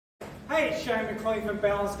Hey, it's Shane McLean from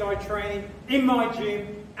Balance Guy Training in my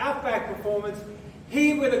gym, Outback Performance,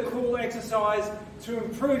 here with a cool exercise to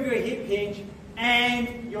improve your hip hinge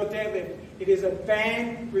and your deadlift. It is a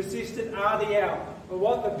band-resistant RDL. But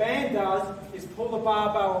what the band does is pull the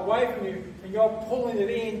barbell away from you and you're pulling it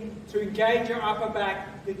in to engage your upper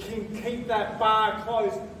back to keep that bar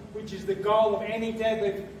close, which is the goal of any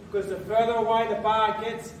deadlift, because the further away the bar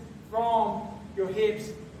gets from your hips,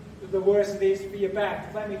 the worse it is for your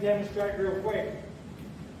back. Let me demonstrate real quick.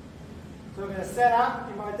 So I'm going to set up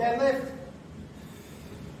in my deadlift.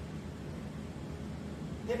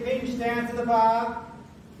 Hip hinge down to the bar.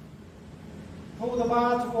 Pull the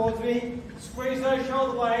bar towards me. Squeeze those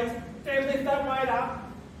shoulder blades. Deadlift that weight up.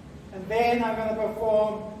 And then I'm going to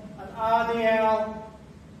perform an RDL.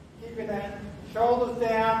 Keeping that shoulders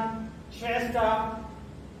down, chest up,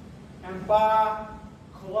 and bar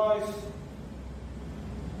close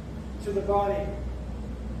to the body.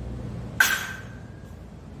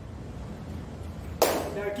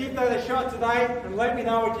 Now give that a shot today and let me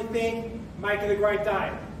know what you think. Make it a great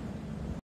day.